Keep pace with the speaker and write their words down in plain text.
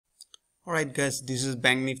Alright guys, this is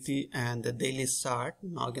Bank Nifty and the daily chart.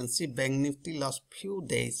 Now you can see Bank Nifty last few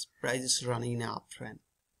days price is running in an uptrend.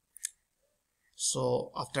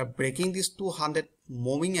 So after breaking this 200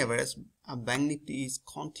 moving average, Bank Nifty is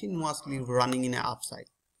continuously running in an upside.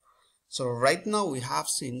 So right now we have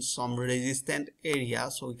seen some resistant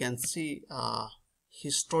area. So we can see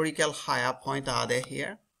historical higher point are there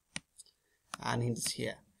here and in this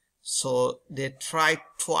here. So they tried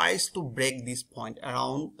twice to break this point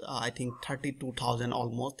around I think 32,000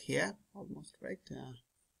 almost here, almost right,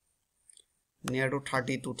 near to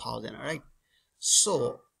 32,000, right?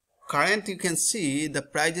 So current you can see the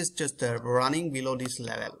price is just running below this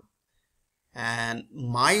level, and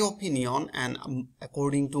my opinion and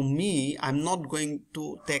according to me, I'm not going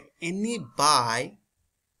to take any buy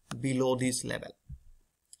below this level.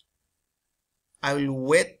 I will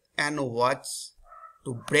wait and watch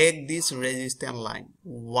to break this resistance line.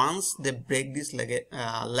 Once they break this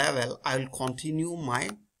level, I will continue my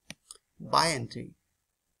buy entry.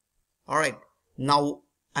 Alright, now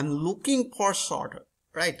I'm looking for short,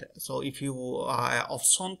 right? So if you are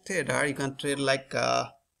option trader, you can trade like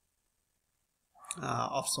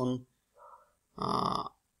option.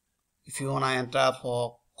 If you wanna enter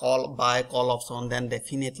for buy call option, then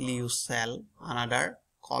definitely you sell another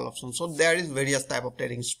call option. So there is various type of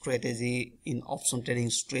trading strategy in option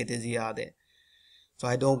trading strategy are there. So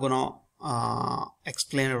I don't gonna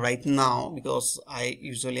explain right now because I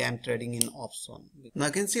usually am trading in option. Now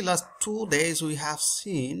you can see last 2 days we have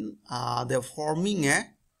seen they're forming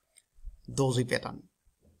a doji pattern.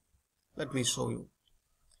 Let me show you.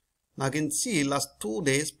 Now you can see last 2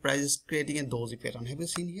 days price is creating a doji pattern. Have you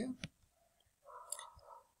seen here?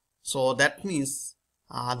 So that means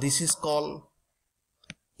this is called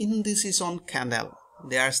indecision candle.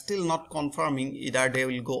 They are still not confirming either they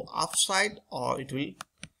will go upside or it will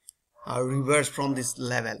reverse from this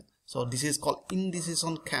level. So this is called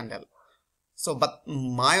indecision candle. So but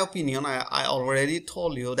my opinion, I already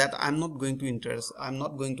told you that I'm not going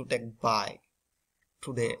to take buy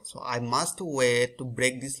today. So I must wait to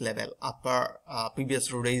break this level upper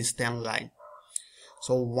previous resistance line.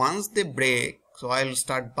 So once they break, so I will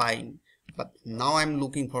start buying, but now I'm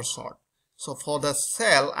looking for short. So for the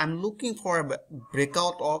sell, I'm looking for a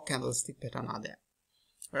breakout or candlestick pattern are there,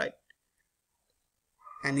 right?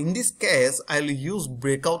 And in this case, I will use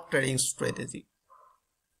breakout trading strategy.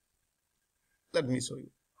 Let me show you.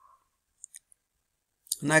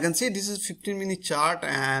 Now I can see this is 15-minute chart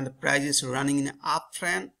and the price is running in an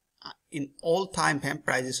uptrend. In all time frame,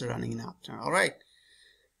 price is running in an uptrend. All right.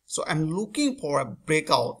 So I'm looking for a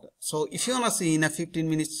breakout. So if you want to see in a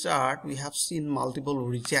 15-minute chart, we have seen multiple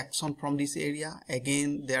rejection from this area.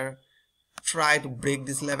 Again, they're try to break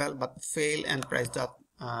this level but fail and price that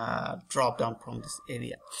drop down from this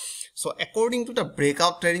area. So according to the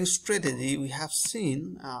breakout trading strategy, we have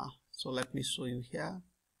seen, so let me show you here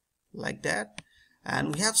like that.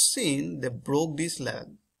 And we have seen they broke this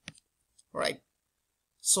level, right?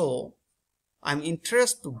 So I'm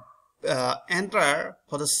interested to enter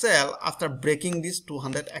for the sell after breaking this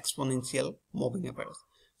 200 exponential moving average.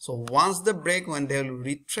 So once they break, when they will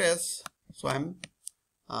retrace, so I'm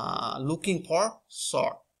looking for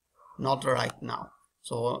short, not right now.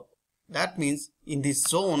 So that means in this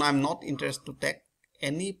zone I'm not interested to take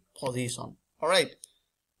any position. All right,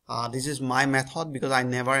 this is my method because I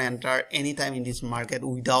never enter anytime in this market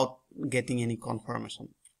without getting any confirmation.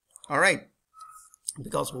 All right,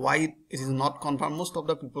 because why it is not confirmed, most of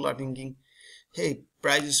the people are thinking, hey,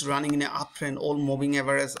 price is running in an uptrend, all moving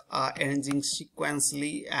averages are arranging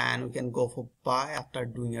sequentially and we can go for buy after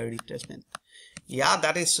doing a retracement. Yeah,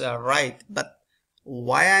 that is right, but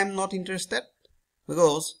why I'm not interested?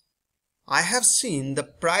 Because I have seen the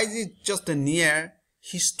price is just near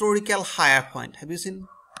historical higher point. Have you seen?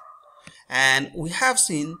 And we have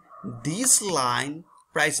seen this line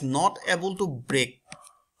price not able to break.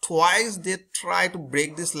 Twice they try to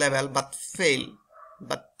break this level but fail.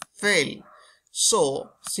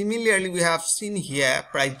 So similarly we have seen here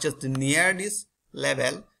price just near this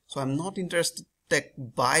level. So I'm not interested to take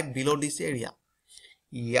buy below this area.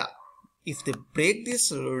 Yeah, if they break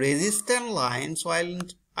this resistance line, so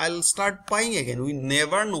I'll start buying again. We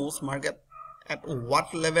never know market at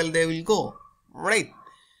what level they will go, right?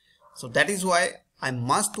 So that is why I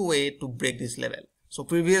must wait to break this level. So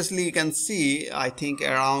previously you can see, I think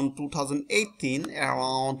around 2018,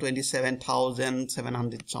 around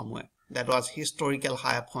 27,700 somewhere. That was historical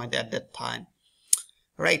higher point at that time,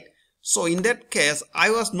 right? So in that case, I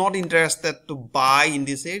was not interested to buy in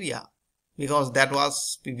this area because that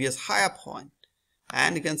was previous higher point.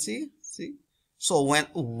 And you can see. So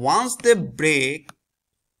once they break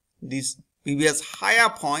this previous higher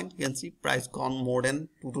point, you can see price gone more than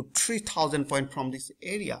 2 to 3,000 points from this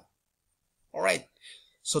area. All right,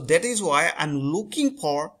 so that is why I'm looking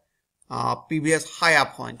for previous higher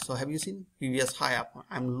point. So have you seen previous higher point?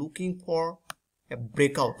 I'm looking for a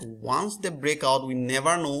breakout. Once they break out, we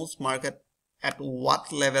never know market at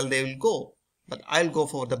what level they will go, but I'll go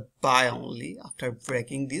for the buy only after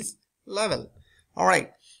breaking this level. All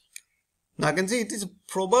right, now I can see it is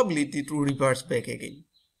probability to reverse back again.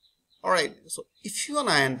 All right, so if you want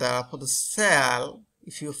to enter for the sell,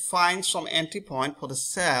 if you find some entry point for the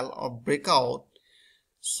sell or breakout,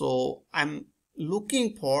 so I'm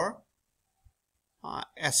looking for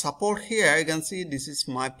a support here. You can see this is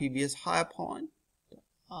my previous high point,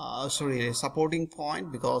 a supporting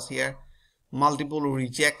point, because here multiple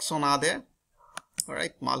rejection are there. All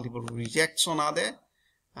right, multiple rejection are there,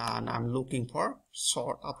 and I'm looking for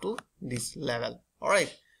short up to this level. All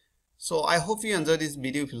right, so I hope you enjoyed this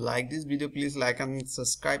video. If you like this video, please like and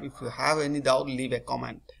subscribe. If you have any doubt, leave a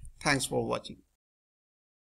comment. Thanks for watching.